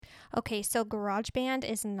Okay, so GarageBand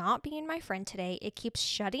is not being my friend today. It keeps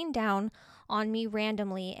shutting down on me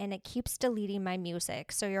randomly and it keeps deleting my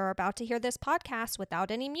music. So you're about to hear this podcast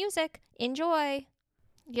without any music. Enjoy.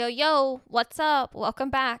 Yo, what's up? Welcome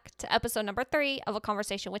back to episode number 3 of A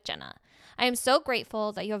Conversation with Jenna. I am so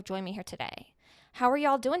grateful that you have joined me here today. How are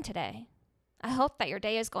y'all doing today? I hope that your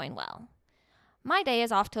day is going well. My day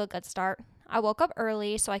is off to a good start. I woke up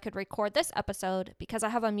early so I could record this episode because I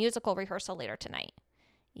have a musical rehearsal later tonight.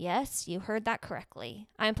 Yes, you heard that correctly.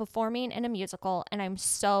 I am performing in a musical and I'm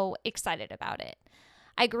so excited about it.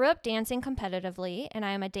 I grew up dancing competitively and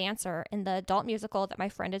I am a dancer in the adult musical that my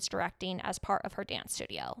friend is directing as part of her dance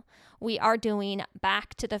studio. We are doing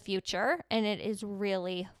Back to the Future and it is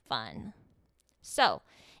really fun. So,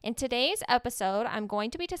 in today's episode, I'm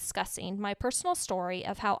going to be discussing my personal story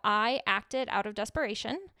of how I acted out of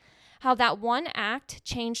desperation, how that one act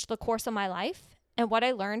changed the course of my life, and what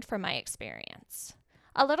I learned from my experience.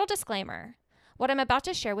 A little disclaimer. What I'm about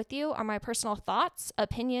to share with you are my personal thoughts,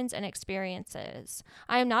 opinions, and experiences.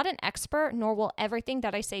 I am not an expert, nor will everything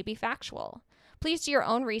that I say be factual. Please do your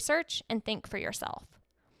own research and think for yourself.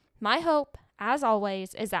 My hope, as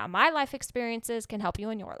always, is that my life experiences can help you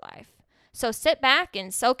in your life. So sit back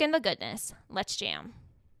and soak in the goodness. Let's jam.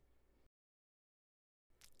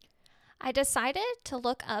 I decided to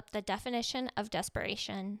look up the definition of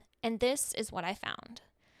desperation, and this is what I found.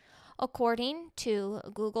 According to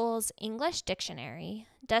Google's English dictionary,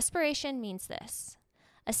 desperation means this: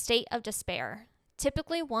 a state of despair,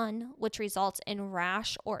 typically one which results in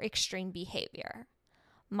rash or extreme behavior.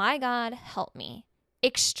 My God, help me.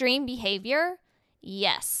 Extreme behavior?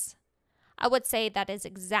 Yes. I would say that is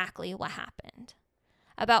exactly what happened.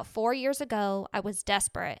 About 4 years ago, I was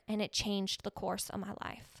desperate and it changed the course of my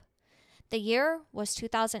life. The year was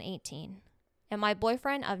 2018, and my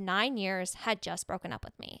boyfriend of 9 years had just broken up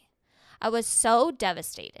with me. I was so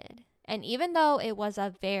devastated, and even though it was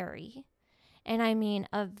a very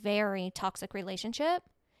toxic relationship,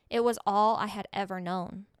 it was all I had ever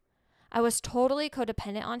known. I was totally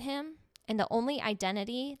codependent on him, and the only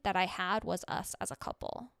identity that I had was us as a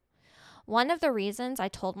couple. One of the reasons I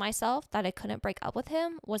told myself that I couldn't break up with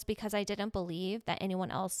him was because I didn't believe that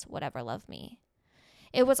anyone else would ever love me.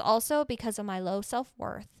 It was also because of my low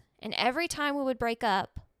self-worth, and every time we would break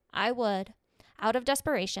up, I would, out of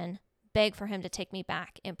desperation, beg for him to take me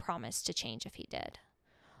back and promise to change if he did.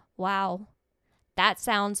 Wow, that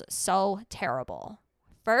sounds so terrible.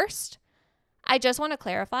 First, I just want to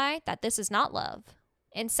clarify that this is not love.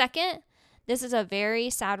 And second, this is a very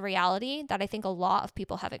sad reality that I think a lot of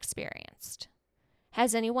people have experienced.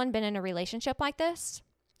 Has anyone been in a relationship like this?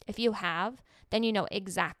 If you have, then you know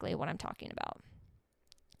exactly what I'm talking about.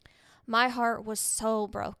 My heart was so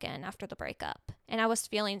broken after the breakup, and I was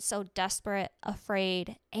feeling so desperate,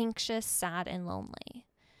 afraid, anxious, sad, and lonely.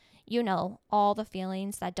 You know, all the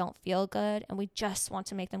feelings that don't feel good and we just want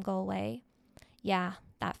to make them go away. Yeah,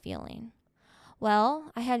 that feeling.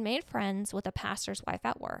 Well, I had made friends with a pastor's wife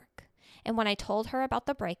at work, and when I told her about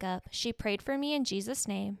the breakup, she prayed for me in Jesus'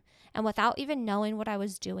 name, and without even knowing what I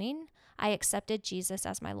was doing, I accepted Jesus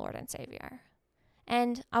as my Lord and Savior.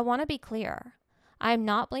 And I want to be clear. I am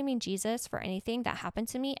not blaming Jesus for anything that happened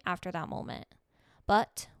to me after that moment.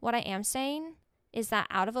 But what I am saying is that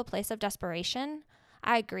out of a place of desperation,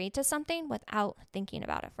 I agreed to something without thinking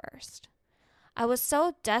about it first. I was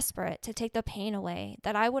so desperate to take the pain away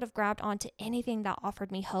that I would have grabbed onto anything that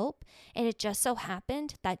offered me hope, and it just so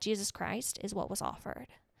happened that Jesus Christ is what was offered.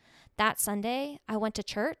 That Sunday, I went to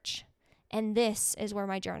church, and this is where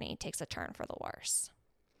my journey takes a turn for the worse.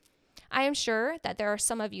 I am sure that there are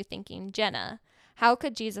some of you thinking, Jenna, how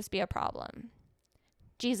could Jesus be a problem?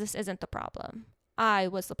 Jesus isn't the problem. I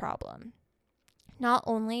was the problem. Not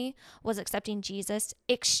only was accepting Jesus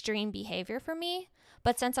extreme behavior for me,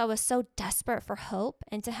 but since I was so desperate for hope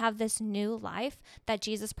and to have this new life that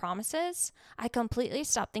Jesus promises, I completely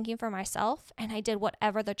stopped thinking for myself and I did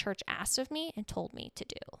whatever the church asked of me and told me to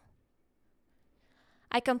do.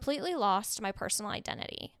 I completely lost my personal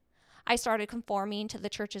identity. I started conforming to the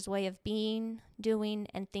church's way of being, doing,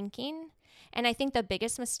 and thinking. And I think the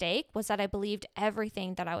biggest mistake was that I believed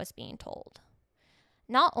everything that I was being told.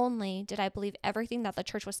 Not only did I believe everything that the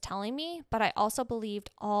church was telling me, but I also believed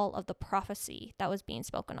all of the prophecy that was being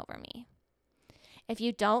spoken over me. If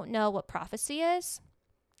you don't know what prophecy is,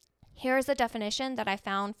 here is the definition that I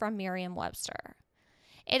found from Merriam-Webster.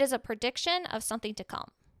 It is a prediction of something to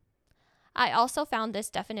come. I also found this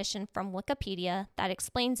definition from Wikipedia that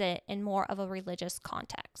explains it in more of a religious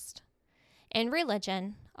context. In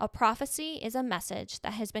religion, a prophecy is a message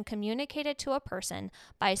that has been communicated to a person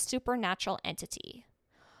by a supernatural entity.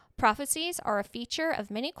 Prophecies are a feature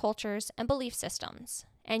of many cultures and belief systems.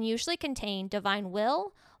 and usually contain divine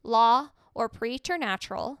will, law, or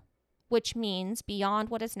preternatural, which means beyond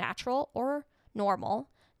what is natural or normal,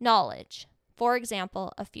 knowledge, for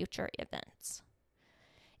example, of future events.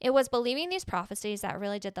 It was believing these prophecies that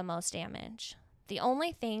really did the most damage. The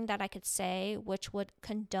only thing that I could say which would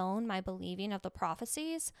condone my believing of the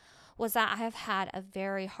prophecies was that I have had a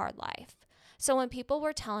very hard life. So when people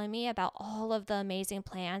were telling me about all of the amazing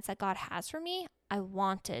plans that God has for me, I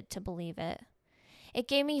wanted to believe it. It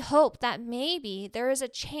gave me hope that maybe there is a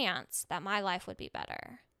chance that my life would be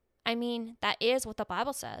better. I mean, that is what the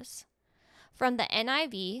Bible says. From the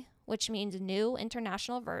NIV, which means New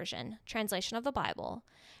International Version, translation of the Bible,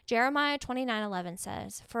 Jeremiah 29:11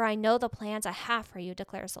 says, "For I know the plans I have for you,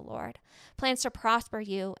 declares the Lord, plans to prosper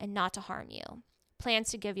you and not to harm you, plans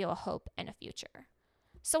to give you a hope and a future."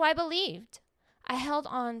 So I believed. I held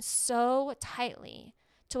on so tightly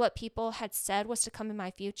to what people had said was to come in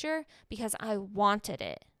my future because I wanted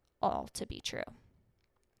it all to be true.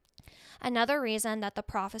 Another reason that the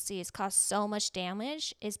prophecies caused so much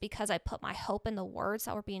damage is because I put my hope in the words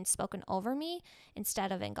that were being spoken over me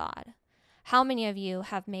instead of in God. How many of you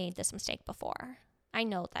have made this mistake before? I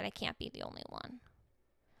know that I can't be the only one.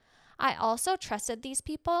 I also trusted these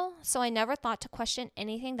people, so I never thought to question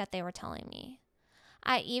anything that they were telling me.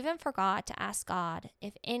 I even forgot to ask God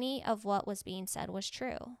if any of what was being said was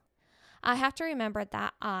true. I have to remember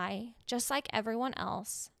that I, just like everyone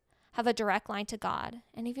else, have a direct line to God,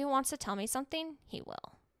 and if He wants to tell me something, He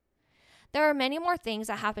will. There are many more things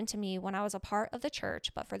that happened to me when I was a part of the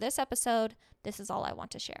church, but for this episode, this is all I want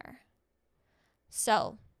to share.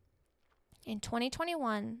 So, in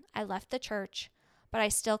 2021, I left the church, but I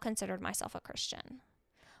still considered myself a Christian.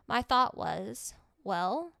 My thought was,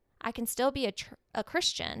 well, I can still be a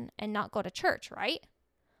Christian and not go to church, right?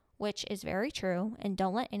 Which is very true, and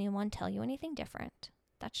don't let anyone tell you anything different.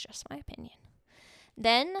 That's just my opinion.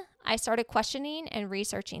 Then I started questioning and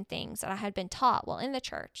researching things that I had been taught while in the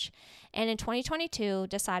church, and in 2022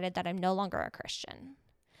 decided that I'm no longer a Christian.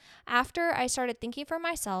 After I started thinking for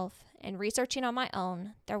myself and researching on my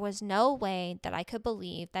own, there was no way that I could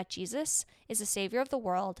believe that Jesus is the Savior of the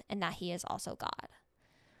world and that He is also God.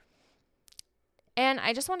 And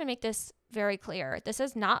I just want to make this very clear. This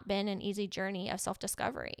has not been an easy journey of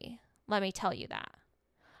self-discovery. Let me tell you that.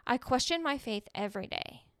 I question my faith every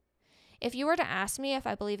day. If you were to ask me if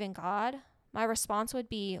I believe in God, my response would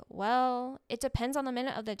be, well, it depends on the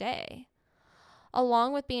minute of the day.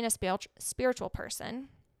 Along with being a spiritual person,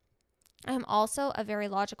 I'm also a very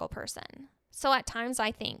logical person. So at times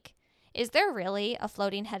I think, is there really a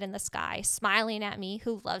floating head in the sky smiling at me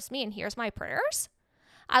who loves me and hears my prayers?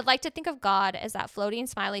 I'd like to think of God as that floating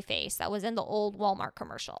smiley face that was in the old Walmart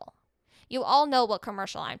commercial. You all know what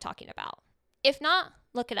commercial I'm talking about. If not,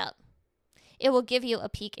 look it up. It will give you a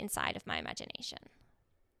peek inside of my imagination.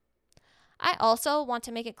 I also want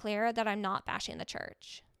to make it clear that I'm not bashing the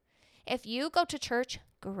church. If you go to church,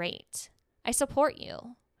 great. I support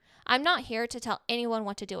you. I'm not here to tell anyone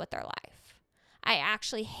what to do with their life. I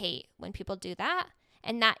actually hate when people do that,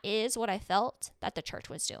 and that is what I felt that the church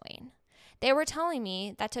was doing. They were telling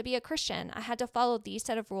me that to be a Christian, I had to follow these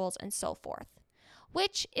set of rules and so forth,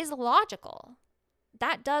 which is logical.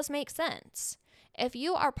 That does make sense. If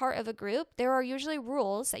you are part of a group, there are usually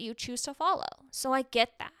rules that you choose to follow, so I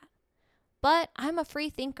get that. But I'm a free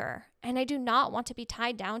thinker, and I do not want to be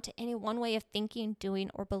tied down to any one way of thinking, doing,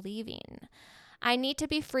 or believing. I need to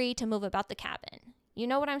be free to move about the cabin. You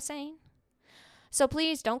know what I'm saying? So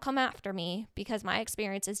please don't come after me because my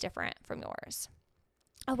experience is different from yours.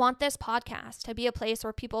 I want this podcast to be a place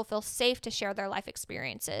where people feel safe to share their life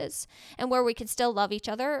experiences and where we can still love each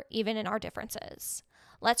other even in our differences.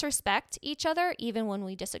 Let's respect each other even when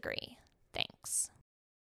we disagree. Thanks.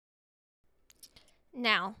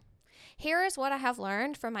 Now, here is what I have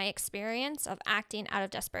learned from my experience of acting out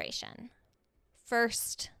of desperation.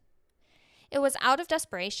 First, it was out of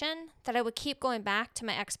desperation that I would keep going back to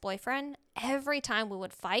my ex-boyfriend every time we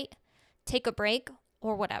would fight, take a break,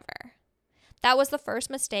 or whatever. That was the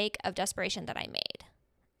first mistake of desperation that I made.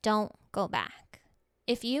 Don't go back.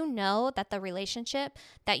 If you know that the relationship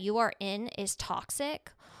that you are in is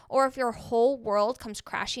toxic, or if your whole world comes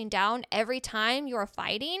crashing down every time you are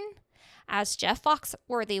fighting, as Jeff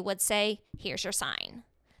Foxworthy would say, here's your sign.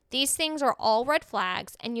 These things are all red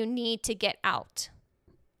flags and you need to get out.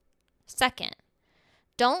 Second,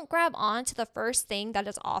 don't grab on to the first thing that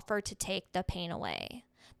is offered to take the pain away.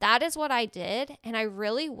 That is what I did, and I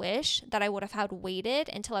really wish that I would have had waited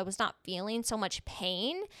until I was not feeling so much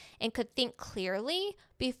pain and could think clearly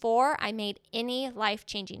before I made any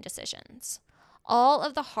life-changing decisions. All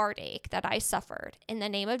of the heartache that I suffered in the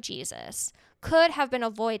name of Jesus could have been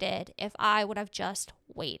avoided if I would have just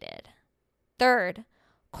waited. Third,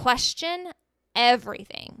 question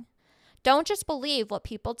everything. Don't just believe what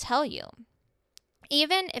people tell you,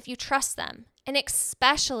 even if you trust them, and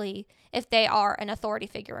especially if they are an authority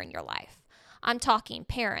figure in your life. I'm talking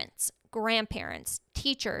parents, grandparents,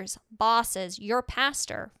 teachers, bosses, your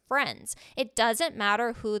pastor, friends. It doesn't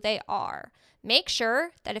matter who they are. Make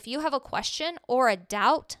sure that if you have a question or a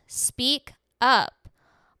doubt, speak up.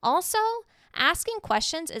 Also, asking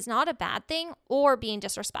questions is not a bad thing or being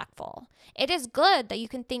disrespectful. It is good that you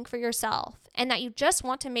can think for yourself and that you just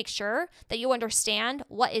want to make sure that you understand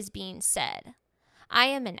what is being said. I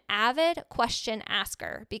am an avid question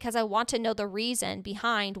asker because I want to know the reason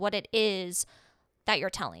behind what it is that you're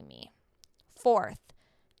telling me. Fourth,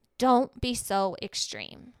 don't be so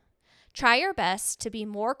extreme. Try your best to be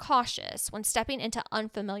more cautious when stepping into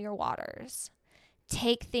unfamiliar waters.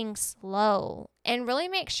 Take things slow and really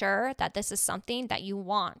make sure that this is something that you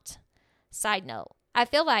want. Side note, I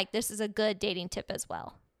feel like this is a good dating tip as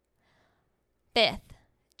well. Fifth,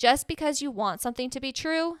 just because you want something to be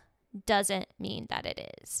true doesn't mean that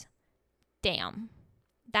it is. Damn,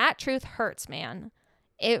 that truth hurts, man.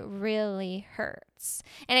 It really hurts.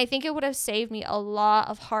 And I think it would have saved me a lot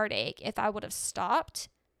of heartache if I would have stopped,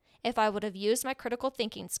 if I would have used my critical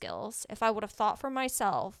thinking skills, if I would have thought for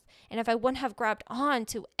myself, and if I wouldn't have grabbed on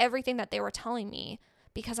to everything that they were telling me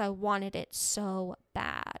because I wanted it so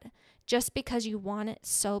bad. Just because you want it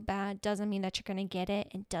so bad doesn't mean that you're going to get it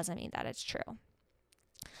and doesn't mean that it's true.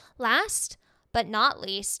 Last but not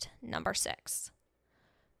least, number 6.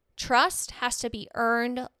 Trust has to be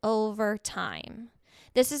earned over time.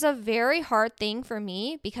 This is a very hard thing for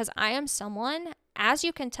me because I am someone, as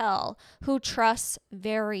you can tell, who trusts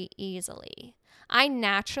very easily. I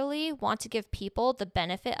naturally want to give people the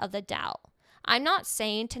benefit of the doubt. I'm not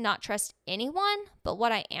saying to not trust anyone, but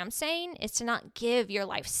what I am saying is to not give your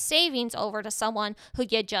life savings over to someone who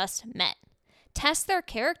you just met. Test their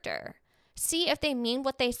character. See if they mean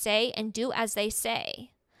what they say and do as they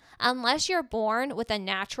say. Unless you're born with a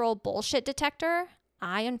natural bullshit detector,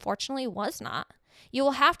 I unfortunately was not. You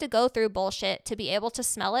will have to go through bullshit to be able to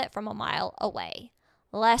smell it from a mile away.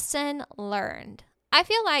 Lesson learned. I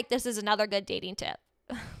feel like this is another good dating tip.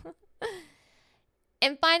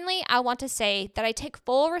 And finally, I want to say that I take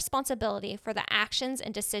full responsibility for the actions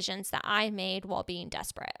and decisions that I made while being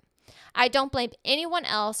desperate. I don't blame anyone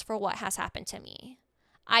else for what has happened to me.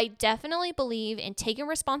 I definitely believe in taking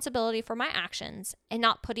responsibility for my actions and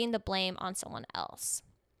not putting the blame on someone else.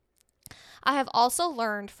 I have also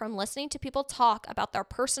learned from listening to people talk about their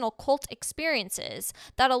personal cult experiences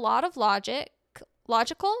that a lot of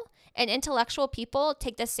logical and intellectual people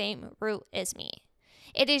take the same route as me.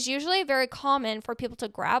 It is usually very common for people to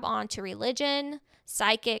grab onto religion,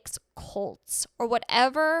 psychics, cults, or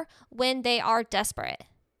whatever when they are desperate.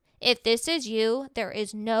 If this is you, there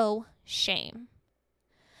is no shame.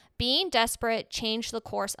 Being desperate changed the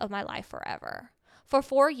course of my life forever. For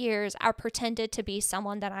 4 years, I pretended to be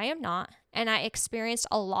someone that I am not, and I experienced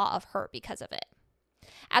a lot of hurt because of it.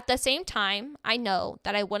 At the same time, I know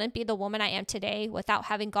that I wouldn't be the woman I am today without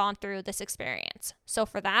having gone through this experience. So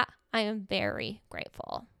for that, I am very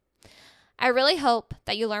grateful. I really hope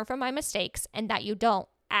that you learn from my mistakes and that you don't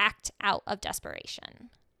act out of desperation.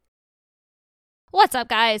 What's up,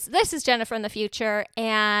 guys? This is Jennifer in the future,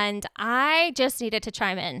 and I just needed to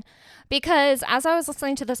chime in because as I was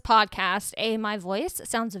listening to this podcast, my voice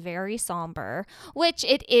sounds very somber, which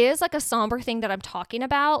it is like a somber thing that I'm talking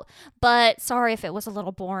about, but sorry if it was a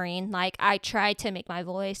little boring. Like, I tried to make my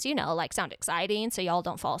voice, like sound exciting so y'all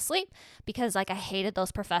don't fall asleep because I hated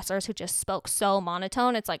those professors who just spoke so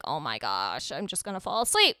monotone. It's like, oh my gosh, I'm just going to fall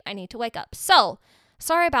asleep. I need to wake up. So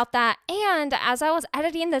sorry about that. And as I was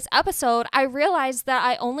editing this episode, I realized that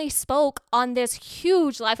I only spoke on this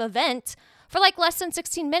huge life event for less than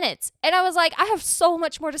 16 minutes. And I was like, I have so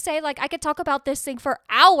much more to say. I could talk about this thing for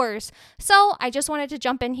hours. So I just wanted to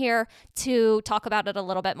jump in here to talk about it a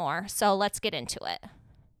little bit more. So let's get into it.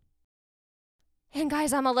 And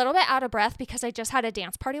guys, I'm a little bit out of breath because I just had a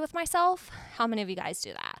dance party with myself. How many of you guys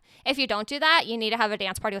do that? If you don't do that, you need to have a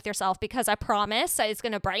dance party with yourself because I promise it's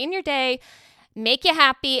going to brighten your day, make you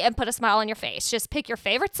happy, and put a smile on your face. Just pick your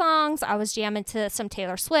favorite songs. I was jamming to some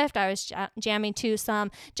Taylor Swift. I was jamming to some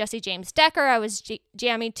Jesse James Decker. I was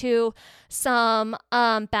jamming to some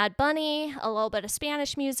Bad Bunny, a little bit of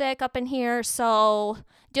Spanish music up in here. So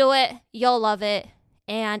do it. You'll love it.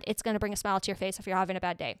 And it's going to bring a smile to your face if you're having a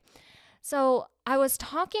bad day. So I was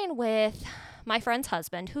talking with my friend's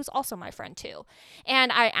husband, who's also my friend too.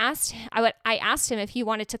 And I asked him if he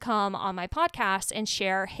wanted to come on my podcast and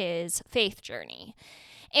share his faith journey.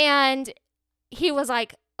 And he was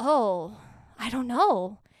like, oh, I don't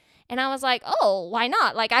know. And I was like, oh, why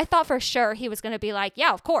not? Like, I thought for sure he was going to be like,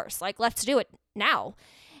 yeah, of course. Like, let's do it now.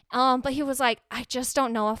 But he was like, I just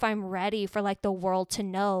don't know if I'm ready for like the world to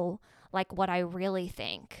know like what I really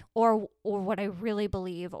think or what I really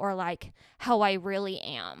believe or like how I really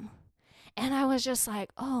am. And I was just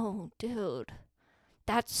like, oh, dude,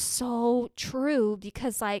 that's so true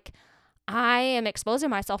because like I am exposing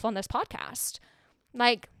myself on this podcast.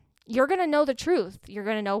 Like, you're going to know the truth. You're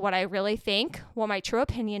going to know what I really think, what my true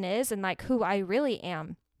opinion is, and like who I really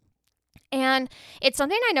am. And it's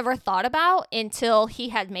something I never thought about until he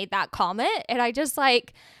had made that comment. And I just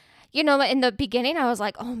like, you know, in the beginning, I was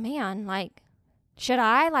like, oh man, like, should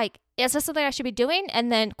I? Like, is this something I should be doing?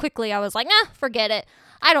 And then quickly I was like, nah, forget it.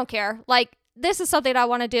 I don't care. Like, this is something I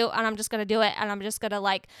want to do and I'm just going to do it. And I'm just going to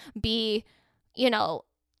like be, you know,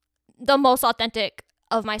 the most authentic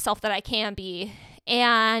of myself that I can be.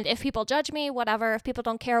 And if people judge me, whatever. If people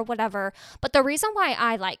don't care, whatever. But the reason why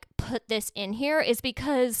I like put this in here is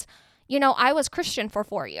because, you know, I was Christian for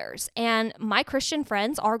 4 years and my Christian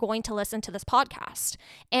friends are going to listen to this podcast.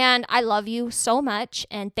 And I love you so much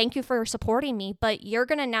and thank you for supporting me. But you're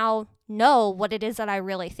going to now know what it is that I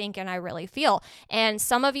really think and I really feel. And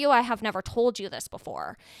some of you, I have never told you this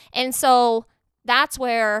before. And so that's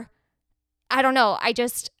where, I don't know,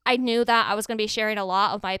 I knew that I was going to be sharing a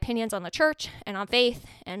lot of my opinions on the church and on faith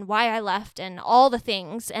and why I left and all the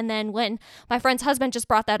things. And then when my friend's husband just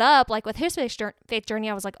brought that up, like with his faith journey,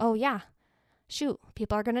 I was like, oh yeah, shoot,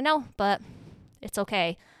 people are going to know, but it's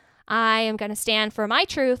okay. I am going to stand for my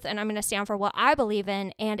truth and I'm going to stand for what I believe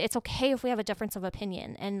in. And it's okay if we have a difference of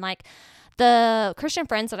opinion. And like the Christian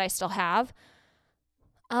friends that I still have,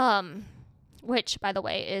 which by the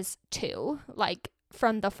way is 2, like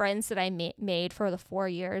from the friends that I made for the 4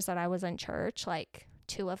 years that I was in church, like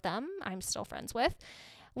 2 of them I'm still friends with.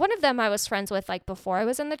 One of them I was friends with like before I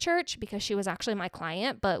was in the church because she was actually my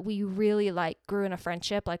client, but we really like grew in a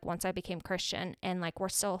friendship like once I became Christian and like we're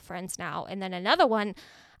still friends now. And then another one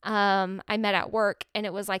I met at work and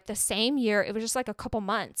it was like the same year. It was just like a couple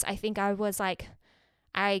months. I think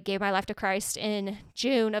I gave my life to Christ in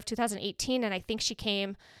June of 2018 and I think she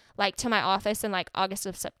came like to my office in like August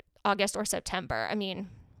or September. I mean,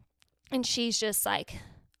 and she's just like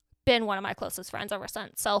been one of my closest friends ever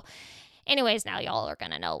since. So anyways, now y'all are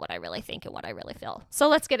going to know what I really think and what I really feel. So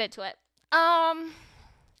let's get into it.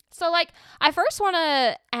 So like I first want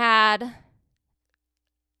to add,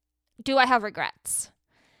 do I have regrets?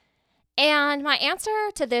 And my answer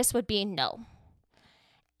to this would be no.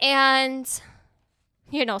 And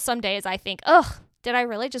you know, some days I think, ugh, did I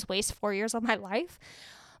really just waste 4 years of my life?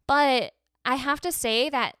 But I have to say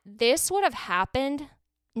that this would have happened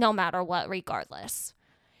no matter what, regardless.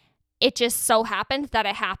 It just so happened that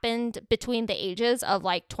it happened between the ages of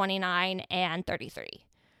like 29 and 33.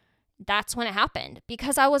 That's when it happened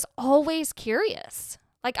because I was always curious.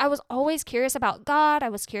 Like I was always curious about God. I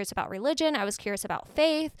was curious about religion. I was curious about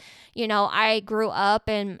faith. You know, I grew up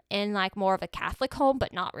in like more of a Catholic home,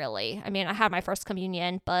 but not really. I mean, I had my first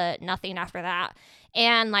communion, but nothing after that.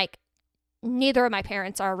 And like neither of my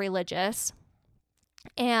parents are religious.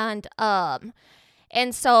 And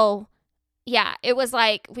so yeah, it was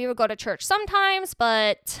like we would go to church sometimes,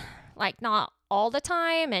 but like not all the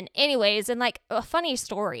time. And anyways, and like a funny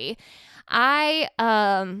story, I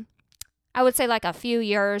would say like a few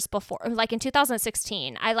years before, like in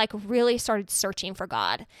 2016, I like really started searching for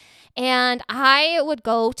God. And I would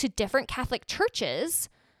go to different Catholic churches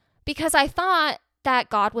because I thought that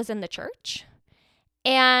God was in the church.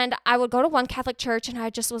 And I would go to one Catholic church and I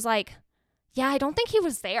just was like, yeah, I don't think he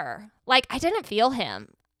was there. Like I didn't feel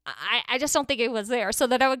him. I just don't think he was there. So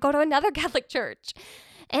then I would go to another Catholic church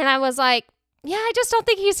and I was like, yeah, I just don't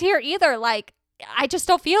think he's here either. Like, I just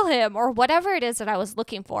don't feel him or whatever it is that I was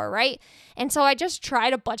looking for, right? And so I just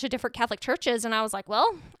tried a bunch of different Catholic churches and I was like,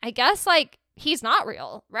 well, I guess like he's not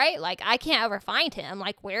real, right? Like I can't ever find him.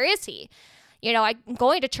 Like, where is he? You know, I'm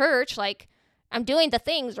going to church, like I'm doing the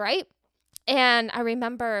things, right? And I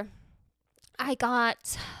remember I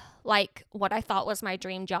got like what I thought was my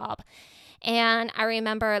dream job. And I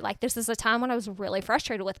remember like this is a time when I was really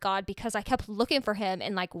frustrated with God because I kept looking for him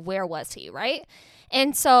and like, where was he, right?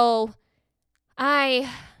 And so I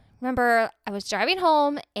remember I was driving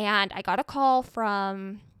home and I got a call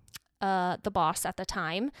from the boss at the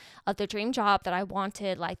time of the dream job that I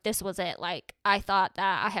wanted. Like, this was it. Like, I thought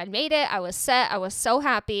that I had made it. I was set. I was so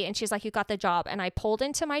happy. And she's like, you got the job. And I pulled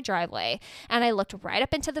into my driveway and I looked right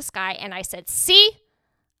up into the sky and I said, see,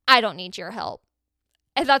 I don't need your help.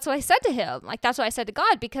 And that's what I said to him. Like, that's what I said to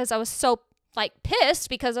God because I was so like pissed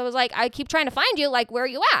because I was like, I keep trying to find you. Like, where are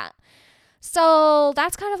you at? So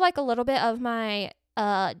that's kind of like a little bit of my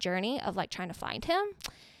a journey of like trying to find him.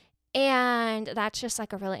 And that's just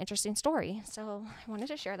like a really interesting story. So I wanted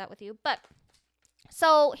to share that with you. But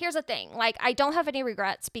so here's the thing. Like, I don't have any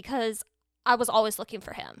regrets because I was always looking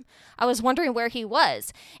for him. I was wondering where he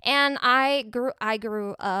was. And I grew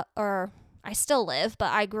up, or I still live,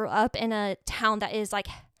 but I grew up in a town that is like,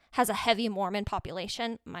 has a heavy Mormon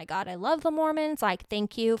population. My God, I love the Mormons. Like,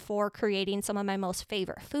 thank you for creating some of my most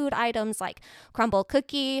favorite food items like crumble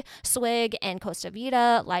cookie, swig, and Costa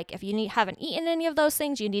Vida. Like, if you haven't eaten any of those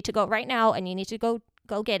things, you need to go right now and you need to go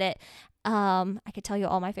get it. I could tell you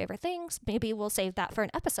all my favorite things. Maybe we'll save that for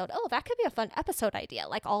an episode. Oh, that could be a fun episode idea.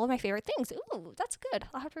 Like all of my favorite things. Ooh, that's good.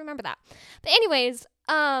 I'll have to remember that. But anyways,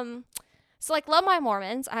 so like love my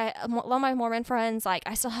Mormons. I love my Mormon friends. Like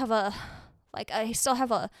I still have a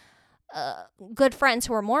good friends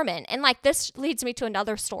who are Mormon. And like this leads me to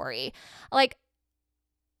another story. Like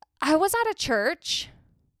I was at a church.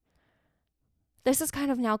 This is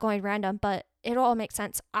kind of now going random, but it'll all make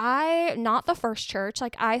sense. Not the first church.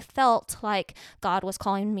 Like I felt like God was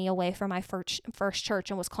calling me away from my first church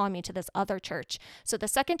and was calling me to this other church. So the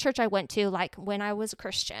second church I went to, like when I was a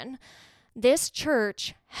Christian, this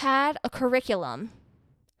church had a curriculum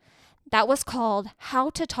that was called How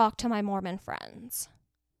to Talk to My Mormon Friends.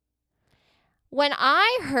 When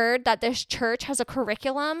I heard that this church has a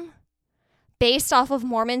curriculum based off of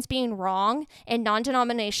Mormons being wrong and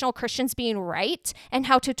non-denominational Christians being right and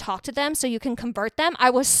how to talk to them so you can convert them,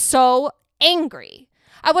 I was so angry.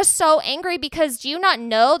 I was so angry because do you not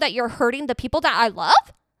know that you're hurting the people that I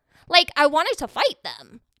love? Like, I wanted to fight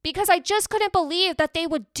them because I just couldn't believe that they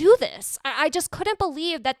would do this. I just couldn't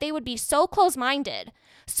believe that they would be so close-minded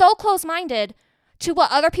to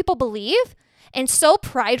what other people believe and so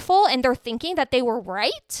prideful in their thinking that they were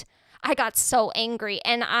right. I got so angry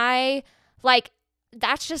and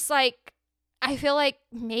that's just like, I feel like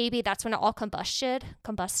maybe that's when it all combusted.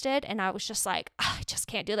 And I was just like, I just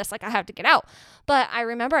can't do this. Like, I have to get out. But I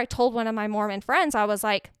remember I told one of my Mormon friends, I was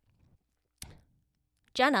like,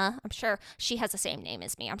 Jenna, I'm sure she has the same name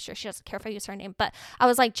as me. I'm sure she doesn't care if I use her name. But I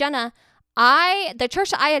was like, Jenna, the church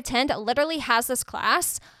that I attend literally has this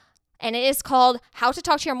class. And it is called How to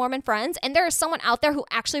Talk to Your Mormon Friends. And there is someone out there who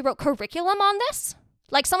actually wrote curriculum on this.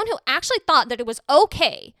 Like someone who actually thought that it was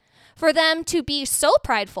okay for them to be so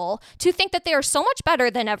prideful, to think that they are so much better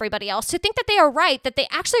than everybody else, to think that they are right, that they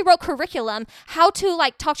actually wrote curriculum, how to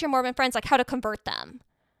like talk to your Mormon friends, like how to convert them.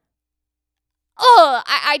 Oh,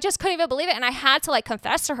 I just couldn't even believe it. And I had to like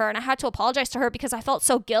confess to her and I had to apologize to her because I felt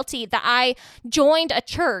so guilty that I joined a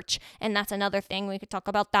church. And that's another thing, we could talk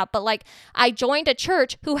about that. But like I joined a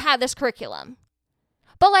church who had this curriculum.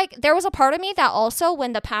 But like there was a part of me that also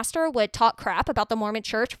when the pastor would talk crap about the Mormon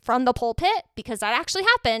church from the pulpit, because that actually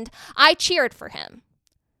happened, I cheered for him.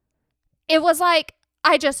 It was like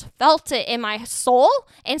I just felt it in my soul.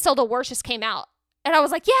 And so the words just came out. And I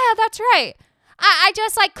was like, yeah, that's right. I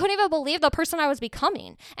just like couldn't even believe the person I was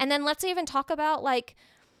becoming. And then let's even talk about like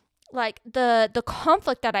the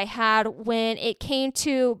conflict that I had when it came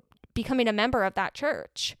to becoming a member of that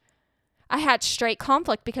church. I had straight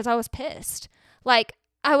conflict because I was pissed. Like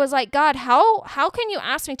I was like, God, how can you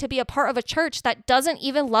ask me to be a part of a church that doesn't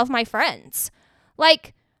even love my friends?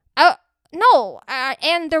 Like, no.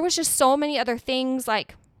 And there was just so many other things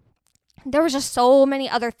like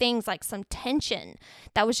some tension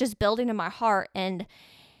that was just building in my heart. And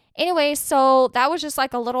anyway, so that was just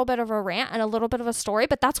like a little bit of a rant and a little bit of a story,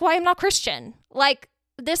 but that's why I'm not Christian. Like,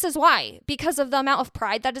 this is why, because of the amount of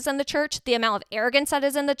pride that is in the church, the amount of arrogance that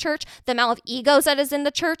is in the church, the amount of egos that is in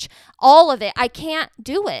the church, all of it. I can't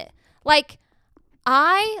do it. Like,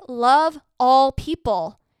 I love all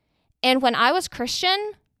people. And when I was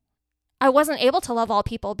Christian, I wasn't able to love all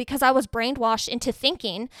people because I was brainwashed into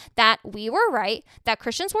thinking that we were right, that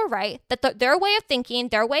Christians were right, that their way of thinking,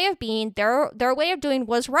 their way of being, their way of doing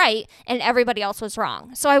was right, and everybody else was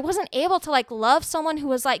wrong. So I wasn't able to like love someone who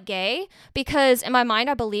was like gay because in my mind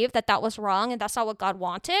I believed that that was wrong and that's not what God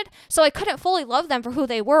wanted. So I couldn't fully love them for who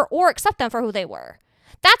they were or accept them for who they were.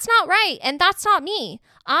 That's not right, and that's not me.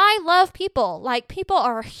 I love people. Like, people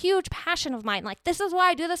are a huge passion of mine. Like, this is why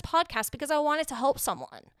I do this podcast, because I wanted to help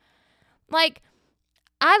someone. Like,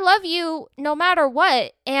 I love you no matter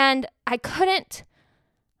what. And I couldn't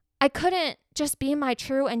just be my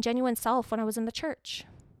true and genuine self when I was in the church.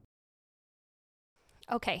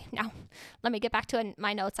 Okay, now let me get back to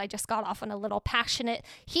my notes. I just got off on a little passionate,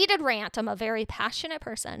 heated rant. I'm a very passionate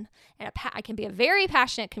person, and I can be a very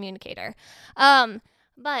passionate communicator.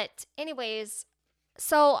 But anyways,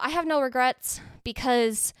 so I have no regrets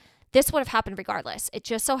because this would have happened regardless. It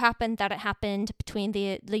just so happened that it happened between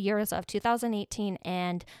the years of 2018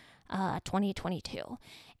 and 2022.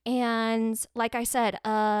 And like I said,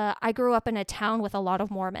 I grew up in a town with a lot of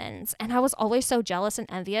Mormons, and I was always so jealous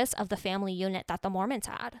and envious of the family unit that the Mormons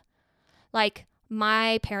had. Like,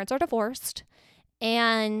 my parents are divorced,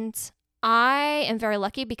 and I am very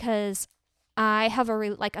lucky because I have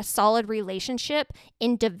a solid relationship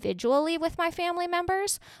individually with my family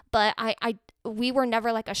members, but we were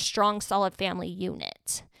never like a strong, solid family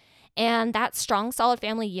unit. And that strong, solid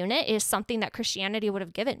family unit is something that Christianity would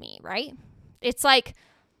have given me, right? It's like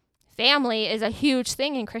family is a huge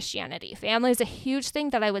thing in Christianity. Family is a huge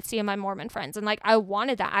thing that I would see in my Mormon friends. And like, I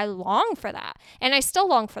wanted that. I long for that. And I still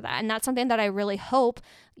long for that. And that's something that I really hope,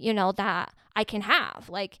 that I can have.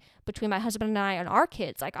 Like, between my husband and I and our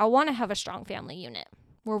kids, like, I want to have a strong family unit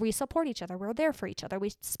where we support each other. We're there for each other.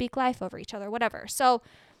 We speak life over each other, whatever. So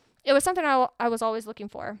it was something I was always looking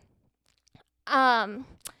for. But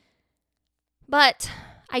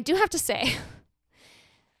I do have to say,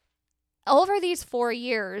 over these 4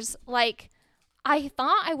 years, like, I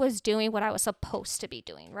thought I was doing what I was supposed to be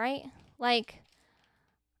doing, right? Like,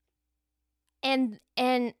 and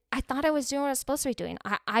I thought I was doing what I was supposed to be doing.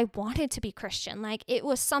 I wanted to be Christian. Like, it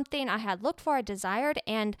was something I had looked for, I desired,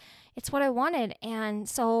 and it's what I wanted. And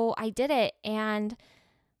so I did it. And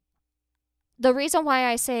the reason why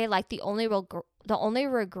I say, like, the only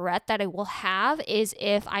regret that I will have is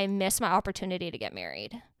if I miss my opportunity to get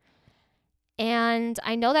married. And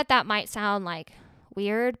I know that might sound like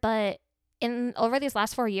weird, but over these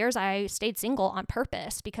last 4 years, I stayed single on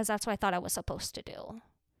purpose because that's what I thought I was supposed to do.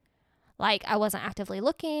 Like, I wasn't actively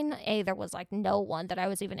looking. There was like no one that I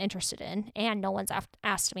was even interested in, and no one's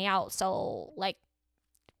asked me out. So, like,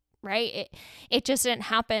 right? It just didn't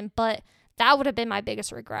happen. But that would have been my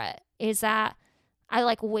biggest regret, is that I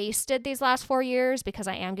like wasted these last 4 years because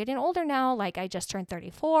I am getting older now. Like, I just turned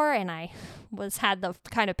 34, and I had the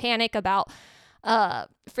kind of panic about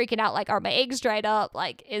freaking out, like, are my eggs dried up?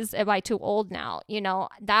 Like, am I too old now?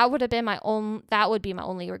 That would be my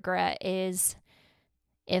only regret, is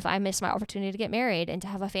if I miss my opportunity to get married and to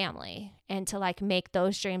have a family and to like make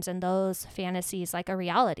those dreams and those fantasies like a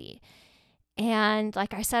reality. And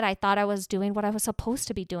like I said, I thought I was doing what I was supposed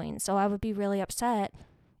to be doing. So I would be really upset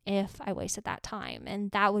if I wasted that time.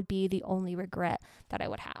 And that would be the only regret that I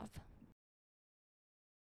would have.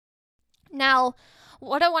 Now,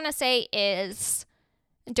 what I want to say is,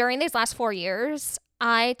 during these last 4 years,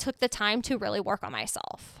 I took the time to really work on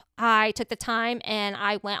myself. I took the time and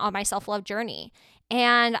I went on my self-love journey.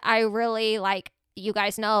 And I really, like, you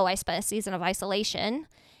guys know, I spent a season of isolation.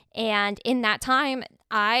 And in that time,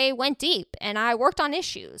 I went deep and I worked on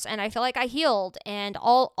issues, and I feel like I healed and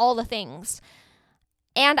all the things.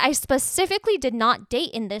 And I specifically did not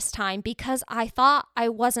date in this time because I thought I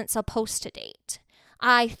wasn't supposed to date.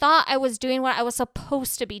 I thought I was doing what I was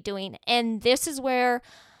supposed to be doing. And this is where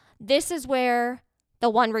the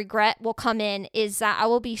one regret will come in, is that I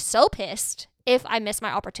will be so pissed if I miss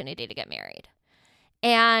my opportunity to get married.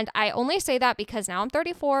 And I only say that because now I'm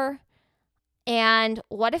 34, and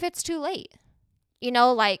what if it's too late?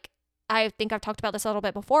 Like, I think I've talked about this a little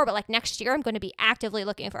bit before, but like next year I'm going to be actively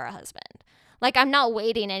looking for a husband. Like, I'm not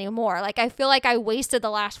waiting anymore. Like, I feel like I wasted the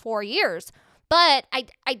last 4 years, but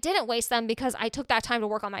I didn't waste them because I took that time to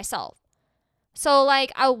work on myself. So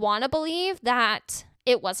like, I want to believe that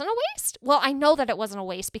it wasn't a waste. Well, I know that it wasn't a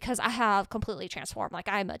waste because I have completely transformed. Like,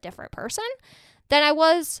 I'm a different person than I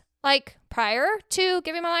was like prior to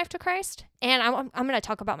giving my life to Christ. And I'm going to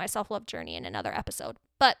talk about my self-love journey in another episode.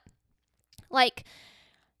 But like,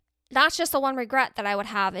 that's just the one regret that I would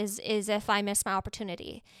have, is if I miss my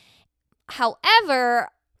opportunity. However,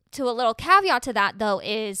 to a little caveat to that though,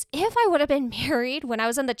 is if I would have been married when I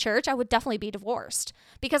was in the church, I would definitely be divorced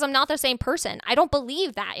because I'm not the same person. I don't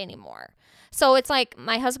believe that anymore. So it's like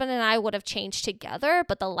my husband and I would have changed together,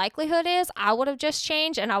 but the likelihood is I would have just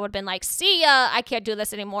changed and I would have been like, see ya, I can't do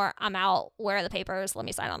this anymore. I'm out. Where are the papers? Let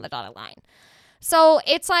me sign on the dotted line. So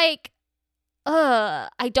it's like,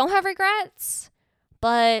 I don't have regrets,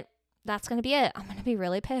 but that's going to be it. I'm going to be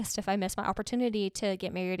really pissed if I miss my opportunity to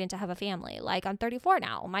get married and to have a family. Like, I'm 34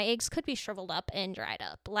 now. My eggs could be shriveled up and dried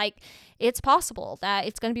up. Like, it's possible that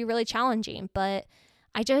it's going to be really challenging, but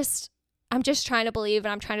I'm just trying to believe,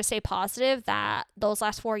 and I'm trying to stay positive that those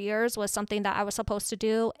last 4 years was something that I was supposed to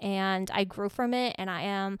do, and I grew from it, and I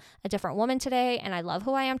am a different woman today, and I love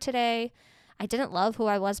who I am today. I didn't love who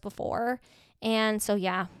I was before, and so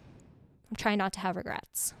yeah, I'm trying not to have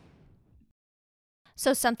regrets.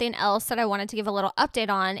 So something else that I wanted to give a little update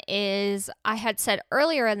on is I had said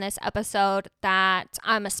earlier in this episode that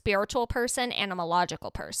I'm a spiritual person and I'm a logical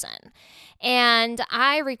person. And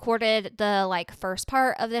I recorded the first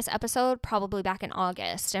part of this episode probably back in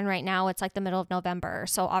August. And right now it's the middle of November.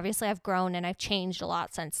 So obviously I've grown and I've changed a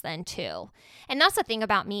lot since then too. And that's the thing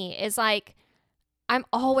about me is I'm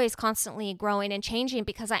always constantly growing and changing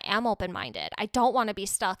because I am open-minded. I don't want to be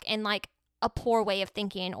stuck in a poor way of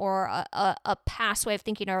thinking or a past way of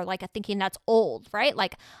thinking or a thinking that's old, right?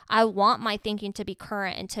 I want my thinking to be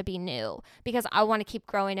current and to be new because I want to keep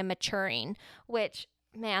growing and maturing, which,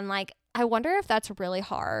 man, I wonder if that's really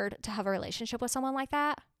hard to have a relationship with someone like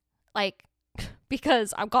that.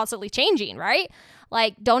 Because I'm constantly changing, right?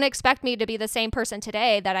 Don't expect me to be the same person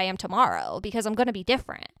today that I am tomorrow because I'm going to be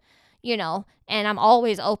different. And I'm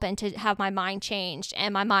always open to have my mind changed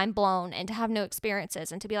and my mind blown and to have new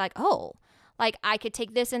experiences and to be I could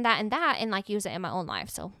take this and use it in my own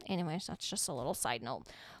life. So anyways, that's just a little side note.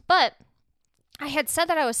 But I had said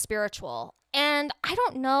that I was spiritual, and I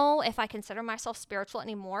don't know if I consider myself spiritual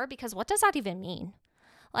anymore because what does that even mean?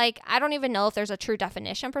 I don't even know if there's a true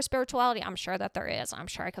definition for spirituality. I'm sure that there is. I'm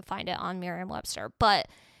sure I could find it on Merriam-Webster. But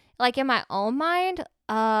in my own mind,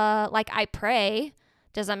 I pray.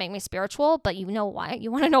 Does that make me spiritual? But you know why?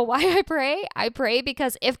 You want to know why I pray? I pray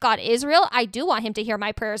because if God is real, I do want him to hear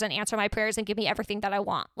my prayers and answer my prayers and give me everything that I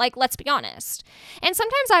want. Let's be honest. And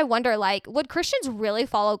sometimes I wonder, would Christians really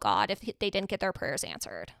follow God if they didn't get their prayers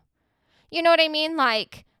answered? You know what I mean?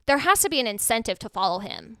 There has to be an incentive to follow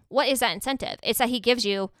him. What is that incentive? It's that he gives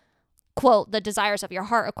you, quote, the desires of your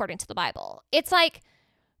heart according to the Bible. It's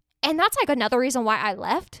and that's another reason why I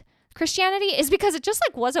left Christianity is because it just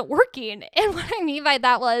wasn't working. And what I mean by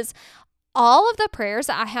that was all of the prayers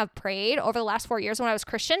that I have prayed over the last 4 years when I was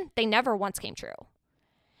Christian, they never once came true.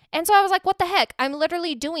 And so I was what the heck? I'm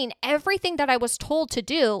literally doing everything that I was told to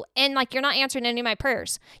do. And you're not answering any of my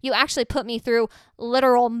prayers. You actually put me through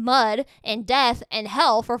literal mud and death and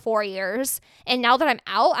hell for 4 years. And now that I'm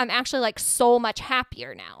out, I'm actually so much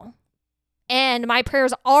happier now. And my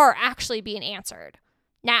prayers are actually being answered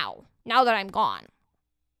now that I'm gone.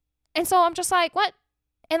 And so I'm just what?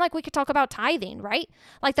 And we could talk about tithing, right?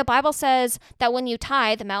 The Bible says that when you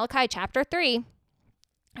tithe, Malachi chapter 3,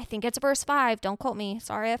 I think it's verse 5. Don't quote me.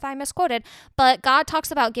 Sorry if I misquoted. But God talks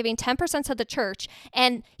about giving 10% to the church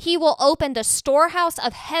and he will open the storehouse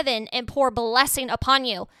of heaven and pour blessing upon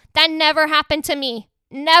you. That never happened to me.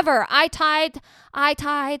 Never.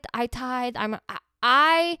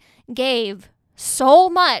 I gave so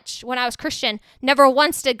much when I was Christian. Never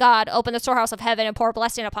once did God open the storehouse of heaven and pour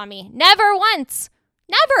blessing upon me. Never once.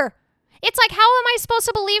 Never. It's how am I supposed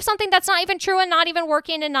to believe something that's not even true and not even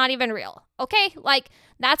working and not even real? Okay?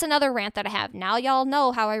 That's another rant that I have. Now y'all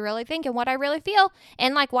know how I really think and what I really feel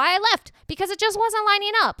and why I left because it just wasn't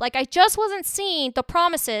lining up. I just wasn't seeing the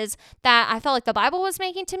promises that I felt the Bible was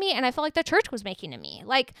making to me and I felt the church was making to me.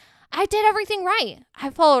 I did everything right.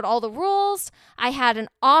 I followed all the rules. I had an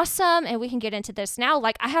awesome, and we can get into this now,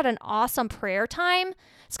 I had an awesome prayer time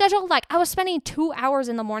scheduled. I was spending 2 hours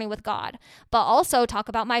in the morning with God, but also talk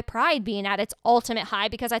about my pride being at its ultimate high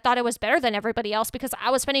because I thought it was better than everybody else because I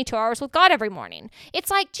was spending 2 hours with God every morning. It's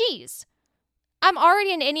geez, I'm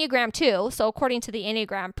already an Enneagram 2. So according to the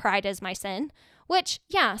Enneagram, pride is my sin. Which,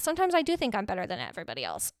 yeah, sometimes I do think I'm better than everybody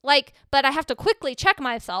else. But I have to quickly check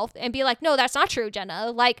myself and be no, that's not true,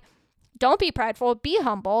 Jenna. Don't be prideful, be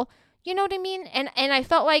humble. You know what I mean? And I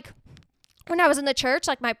felt when I was in the church,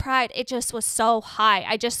 my pride, it just was so high.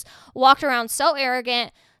 I just walked around so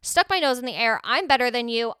arrogant, stuck my nose in the air. I'm better than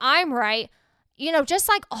you. I'm right.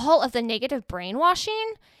 Just all of the negative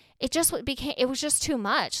brainwashing, it was just too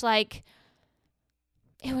much.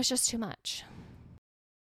 It was just too much.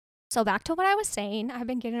 So back to what I was saying. I've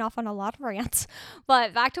been getting off on a lot of rants,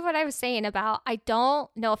 but back to what I was saying about I don't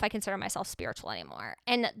know if I consider myself spiritual anymore.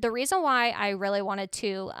 And the reason why I really wanted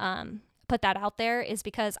to put that out there is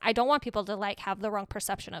because I don't want people to have the wrong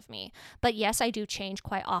perception of me. But yes, I do change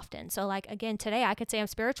quite often. So again, today I could say I'm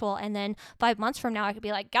spiritual and then 5 months from now I could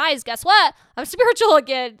be guys, guess what? I'm spiritual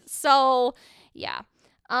again. So yeah.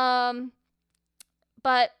 But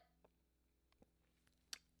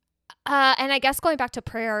and I guess going back to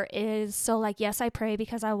prayer is so yes, I pray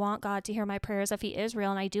because I want God to hear my prayers if he is real.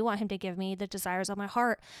 And I do want him to give me the desires of my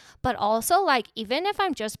heart. But also even if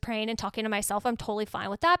I'm just praying and talking to myself, I'm totally fine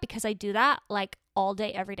with that because I do that all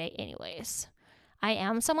day, every day anyways. I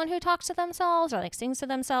am someone who talks to themselves or sings to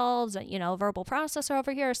themselves, verbal processor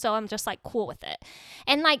over here. So I'm just cool with it.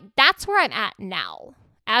 And that's where I'm at now.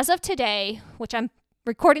 As of today, which I'm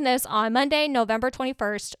recording this on Monday, November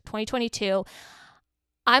 21st, 2022,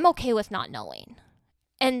 I'm okay with not knowing.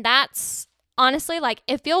 And that's honestly, like,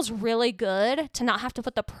 it feels really good to not have to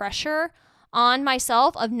put the pressure on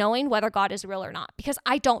myself of knowing whether God is real or not, because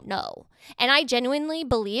I don't know. And I genuinely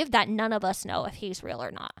believe that none of us know if he's real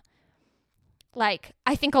or not. Like,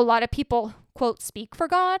 I think a lot of people, quote, speak for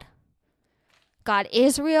God. God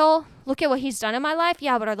is real. Look at what he's done in my life.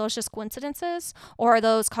 Yeah, but are those just coincidences? Or are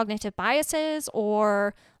those cognitive biases?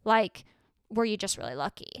 Or, like, were you just really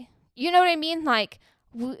lucky? You know what I mean? Like,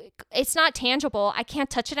 it's not tangible. I can't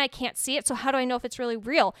touch it. I can't see it. So how do I know if it's really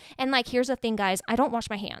real? And, like, here's the thing, guys. I don't wash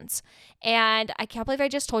my hands. And I can't believe I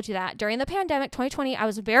just told you that. During the pandemic, 2020, I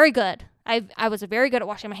was very good. I was very good at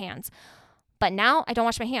washing my hands. But now I don't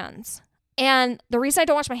wash my hands. And the reason I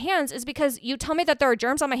don't wash my hands is because you tell me that there are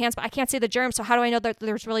germs on my hands, but I can't see the germs. So how do I know that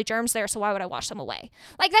there's really germs there? So why would I wash them away?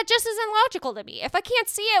 Like, that just isn't logical to me. If I can't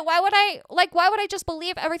see it, why would I just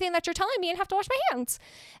believe everything that you're telling me and have to wash my hands?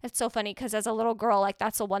 It's so funny because as a little girl, like,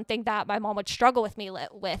 that's the one thing that my mom would struggle with me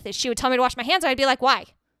with is she would tell me to wash my hands. And I'd be like, why?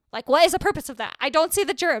 Like, what is the purpose of that? I don't see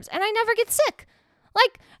the germs and I never get sick.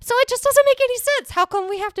 Like, so it just doesn't make any sense. How come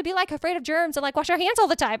we have to be, like, afraid of germs and, like, wash our hands all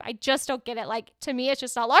the time? I just don't get it. Like, to me, it's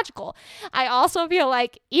just not logical. I also feel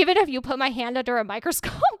like even if you put my hand under a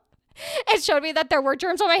microscope and showed me that there were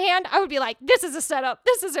germs on my hand, I would be like, this is a setup.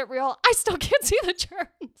 This isn't real. I still can't see the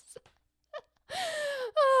germs.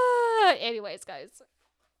 Anyways, guys.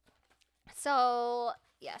 So,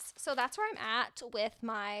 yes. So that's where I'm at with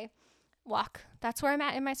my walk. That's where I'm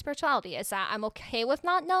at in my spirituality, is that I'm okay with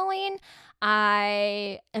not knowing.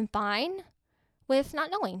 I am fine with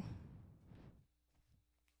not knowing.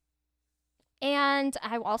 And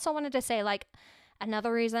I also wanted to say, like,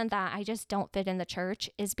 another reason that I just don't fit in the church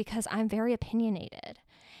is because I'm very opinionated.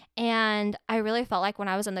 And I really felt like when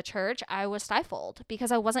I was in the church, I was stifled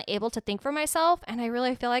because I wasn't able to think for myself. And I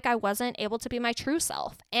really feel like I wasn't able to be my true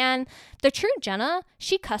self. And the true Jenna,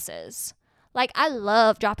 she cusses. Like, I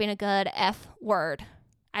love dropping a good F word.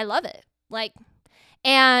 I love it. Like,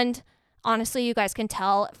 and honestly, you guys can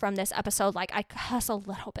tell from this episode, like, I cuss a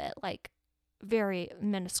little bit, like, very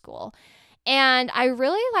minuscule. And I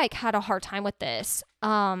really, like, had a hard time with this,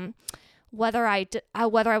 whether I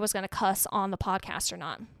was going to cuss on the podcast or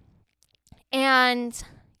not. And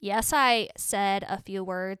yes, I said a few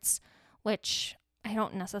words, which I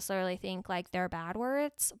don't necessarily think, like, they're bad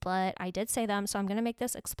words, but I did say them. So I'm going to make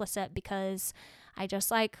this explicit because I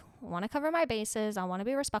just, like, want to cover my bases. I want to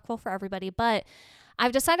be respectful for everybody, but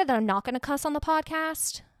I've decided that I'm not going to cuss on the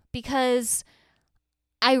podcast because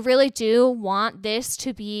I really do want this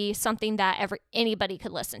to be something that anybody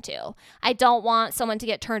could listen to. I don't want someone to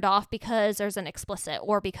get turned off because there's an explicit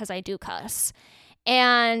or because I do cuss.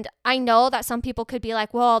 And I know that some people could be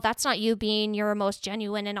like, well, that's not you being your most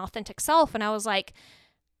genuine and authentic self. And I was like,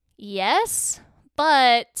 yes,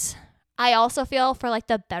 but I also feel for, like,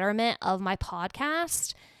 the betterment of my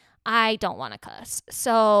podcast, I don't want to cuss.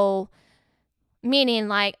 So, meaning,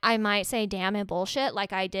 like, I might say damn and bullshit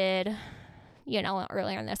like I did, you know,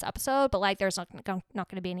 earlier in this episode, but, like, there's not going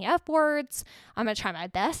to be any F words. I'm going to try my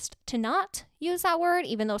best to not use that word,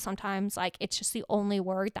 even though sometimes, like, it's just the only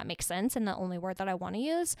word that makes sense and the only word that I want to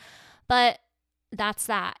use. But that's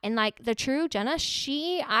that. And, like, the true Jenna,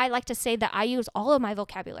 I like to say that I use all of my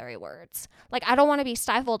vocabulary words. Like, I don't want to be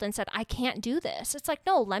stifled and said, I can't do this. It's like,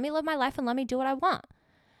 no, let me live my life and let me do what I want.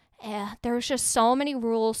 There's just so many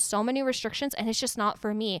rules, so many restrictions, and it's just not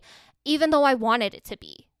for me, even though I wanted it to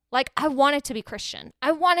be. Like, I wanted to be Christian.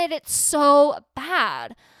 I wanted it so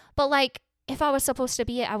bad. But, like, if I was supposed to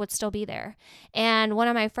be it, I would still be there. And one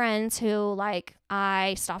of my friends who, like,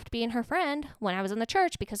 I stopped being her friend when I was in the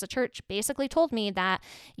church because the church basically told me that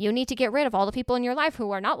you need to get rid of all the people in your life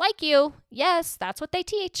who are not like you. Yes, that's what they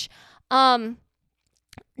teach.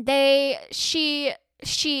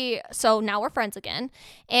 So now we're friends again,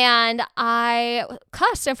 and I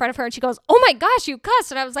cussed in front of her, and she goes, oh my gosh, you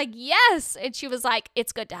cussed. And I was like, yes. And she was like,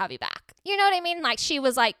 it's good to have you back. You know what I mean? Like, she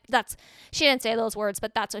was like, she didn't say those words,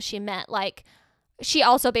 but that's what she meant. Like, she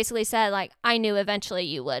also basically said, like, I knew eventually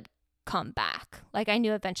you would come back. Like, I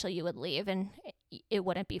knew eventually you would leave and it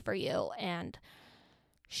wouldn't be for you. And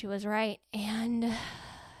she was right. And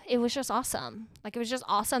it was just awesome. Like, it was just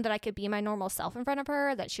awesome that I could be my normal self in front of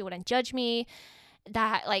her, that she wouldn't judge me,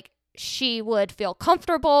 that, like, she would feel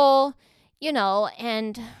comfortable, you know,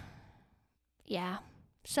 and yeah.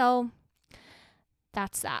 So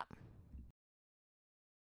that's that.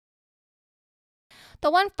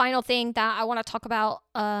 The one final thing that I want to talk about,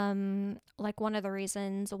 like, one of the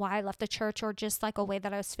reasons why I left the church, or just, like, a way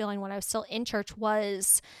that I was feeling when I was still in church,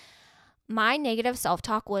 was my negative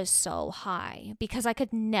self-talk was so high because I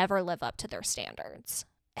could never live up to their standards.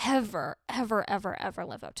 Ever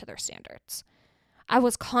live up to their standards. I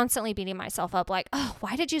was constantly beating myself up like, oh,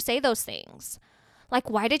 why did you say those things? Like,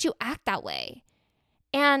 why did you act that way?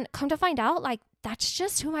 And come to find out, like, that's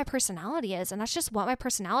just who my personality is. And that's just what my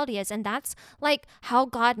personality is. And that's like how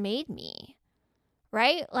God made me,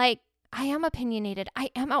 right? Like, I am opinionated. I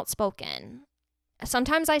am outspoken.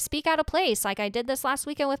 Sometimes I speak out of place. Like I did this last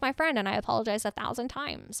weekend with my friend and I apologized 1,000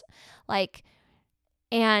 times. Like,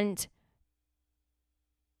 and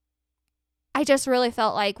I just really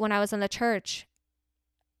felt like when I was in the church,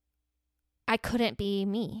 I couldn't be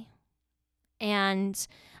me. And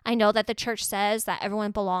I know that the church says that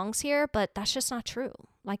everyone belongs here, but that's just not true.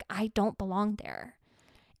 Like, I don't belong there.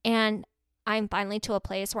 And I'm finally to a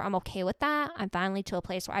place where I'm okay with that. I'm finally to a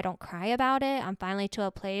place where I don't cry about it. I'm finally to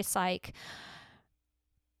a place like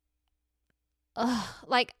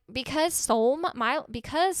because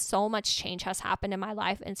so much change has happened in my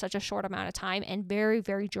life in such a short amount of time, and very,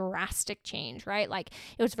 very drastic change, right? Like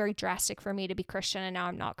it was very drastic for me to be Christian and now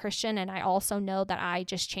I'm not Christian. And I also know that I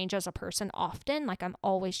just change as a person often. Like I'm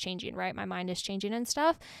always changing, right? My mind is changing and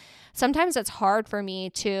stuff. Sometimes it's hard for me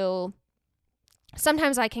to,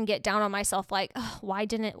 sometimes I can get down on myself like, oh, why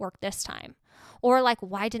didn't it work this time? Or like,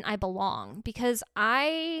 why didn't I belong? Because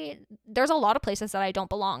there's a lot of places that I don't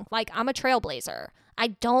belong. Like I'm a trailblazer. I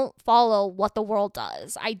don't follow what the world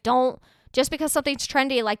does. Just because something's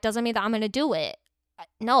trendy, like doesn't mean that I'm going to do it.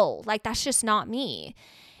 No, like that's just not me.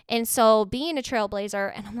 And so being a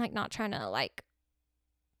trailblazer, and I'm like not trying to like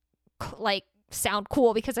sound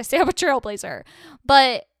cool because I say I'm a trailblazer,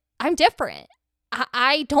 but I'm different.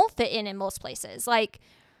 I don't fit in most places. Like,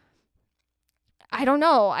 I don't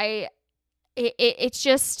know. It's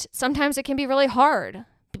just, sometimes it can be really hard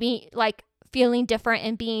be like feeling different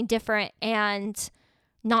and being different and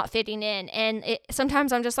not fitting in. And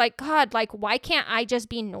sometimes I'm just like, God, like, why can't I just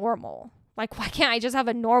be normal? Like, why can't I just have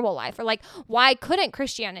a normal life? Or like, why couldn't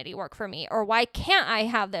Christianity work for me? Or why can't I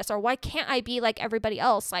have this? Or why can't I be like everybody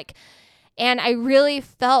else? Like, and I really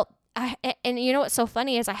felt, and you know what's so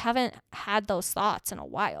funny is I haven't had those thoughts in a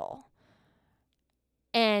while.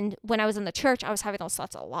 And when I was in the church, I was having those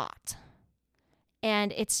thoughts a lot.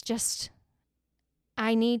 And it's just,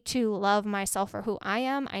 I need to love myself for who I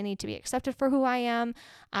am. I need to be accepted for who I am.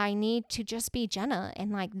 I need to just be Jenna.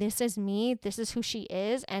 And like, this is me. This is who she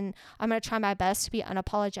is. And I'm going to try my best to be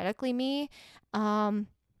unapologetically me. And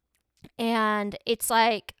it's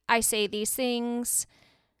like, I say these things.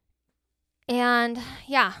 And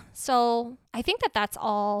yeah, so I think that that's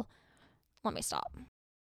all. Let me stop.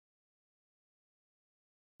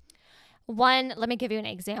 Let me give you an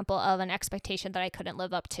example of an expectation that I couldn't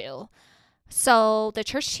live up to. So the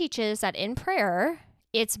church teaches that in prayer,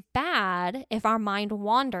 it's bad if our mind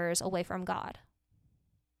wanders away from God.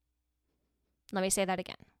 Let me say that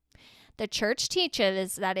again. The church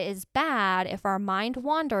teaches that it is bad if our mind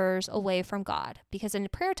wanders away from God, because in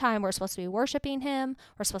prayer time, we're supposed to be worshiping Him.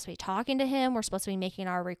 We're supposed to be talking to Him. We're supposed to be making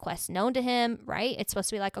our requests known to Him, right? It's supposed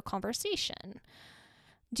to be like a conversation.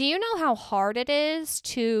 Do you know how hard it is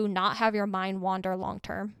to not have your mind wander long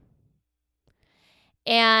term?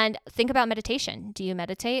 And think about meditation. Do you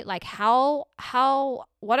meditate? Like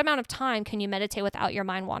what amount of time can you meditate without your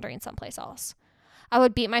mind wandering someplace else? I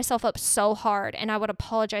would beat myself up so hard and I would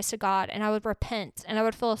apologize to God and I would repent and I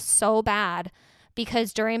would feel so bad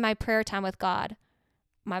because during my prayer time with God,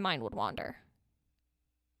 my mind would wander.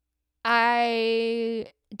 I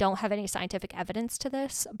don't have any scientific evidence to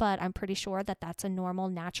this, but I'm pretty sure that that's a normal,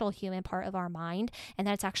 natural human part of our mind, and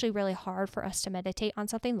that it's actually really hard for us to meditate on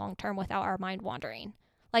something long-term without our mind wandering.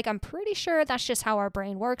 Like, I'm pretty sure that's just how our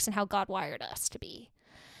brain works and how God wired us to be.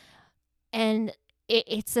 And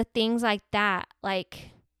it's the things like that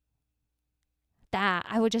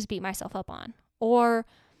I would just beat myself up on. Or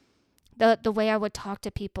the way I would talk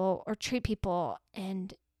to people or treat people,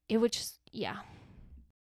 and it would just, yeah.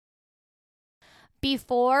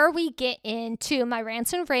 Before we get into my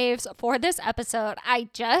rants and raves for this episode, I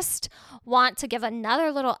just want to give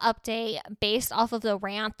another little update based off of the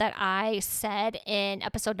rant that I said in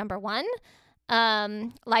episode number 1,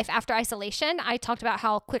 Life After Isolation. I talked about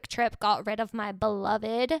how Quick Trip got rid of my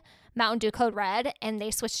beloved Mountain Dew Code Red and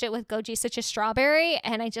they switched it with Goji Citrus Strawberry.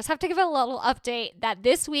 And I just have to give a little update that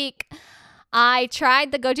this week I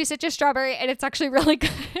tried the Goji Citrus Strawberry and it's actually really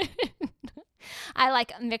good. I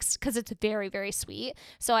like mixed because it's very, very sweet.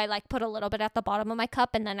 So I like put a little bit at the bottom of my cup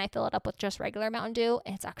and then I fill it up with just regular Mountain Dew.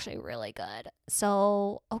 And it's actually really good.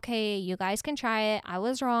 So, okay, you guys can try it. I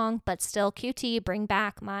was wrong, but still QT, bring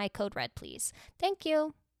back my Code Red, please. Thank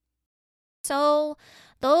you. So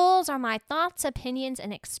those are my thoughts, opinions,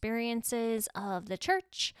 and experiences of the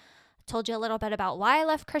church. Told you a little bit about why I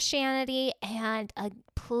left Christianity, and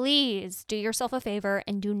please do yourself a favor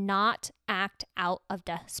and do not act out of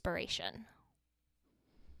desperation.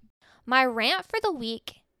 My rant for the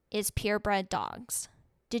week is purebred dogs.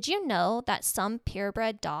 Did you know that some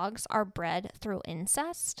purebred dogs are bred through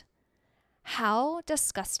incest? How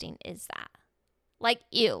disgusting is that? Like,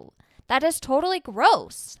 ew, that is totally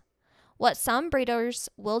gross. What some breeders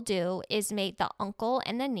will do is make the uncle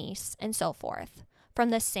and the niece and so forth from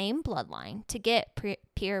the same bloodline to get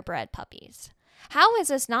purebred puppies. How is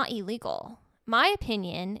this not illegal? My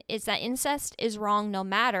opinion is that incest is wrong no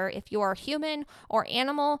matter if you are human or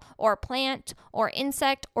animal or plant or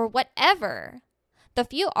insect or whatever. The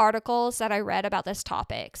few articles that I read about this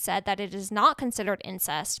topic said that it is not considered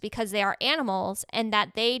incest because they are animals and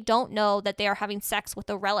that they don't know that they are having sex with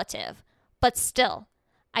a relative. But still,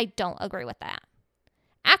 I don't agree with that.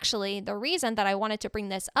 Actually, the reason that I wanted to bring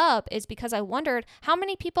this up is because I wondered how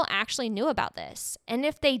many people actually knew about this. And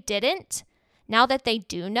if they didn't, now that they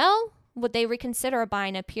do know, would they reconsider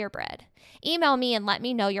buying a purebred? Email me and let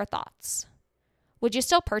me know your thoughts. Would you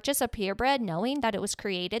still purchase a purebred knowing that it was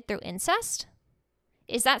created through incest?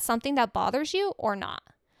 Is that something that bothers you or not?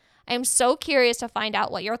 I am so curious to find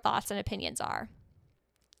out what your thoughts and opinions are.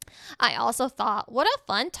 I also thought, what a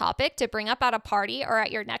fun topic to bring up at a party or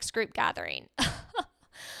at your next group gathering.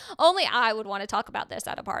 Only I would want to talk about this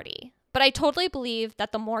at a party. But I totally believe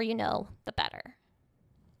that the more you know, the better.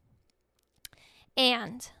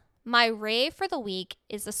 And my rave for the week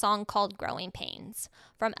is the song called Growing Pains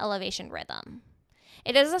from Elevation Rhythm.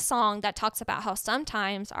 It is a song that talks about how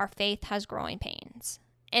sometimes our faith has growing pains.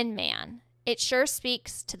 And man, it sure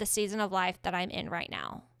speaks to the season of life that I'm in right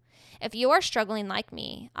now. If you are struggling like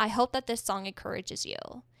me, I hope that this song encourages you.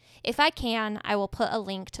 If I can, I will put a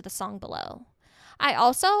link to the song below. I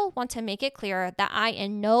also want to make it clear that I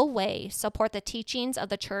in no way support the teachings of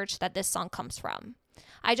the church that this song comes from.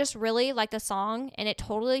 I just really like the song, and it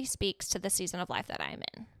totally speaks to the season of life that I am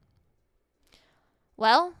in.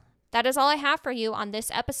 Well, that is all I have for you on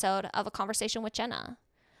this episode of A Conversation with Jenna.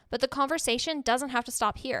 But the conversation doesn't have to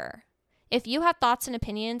stop here. If you have thoughts and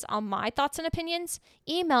opinions on my thoughts and opinions,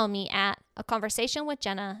 email me at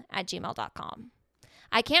aconversationwithjenna@gmail.com.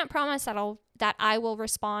 I can't promise that I will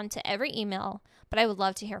respond to every email, but I would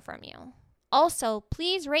love to hear from you. Also,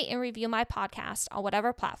 please rate and review my podcast on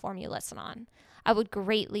whatever platform you listen on. I would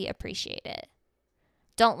greatly appreciate it.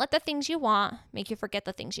 Don't let the things you want make you forget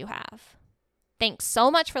the things you have. Thanks so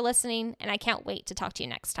much for listening, and I can't wait to talk to you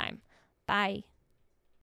next time. Bye.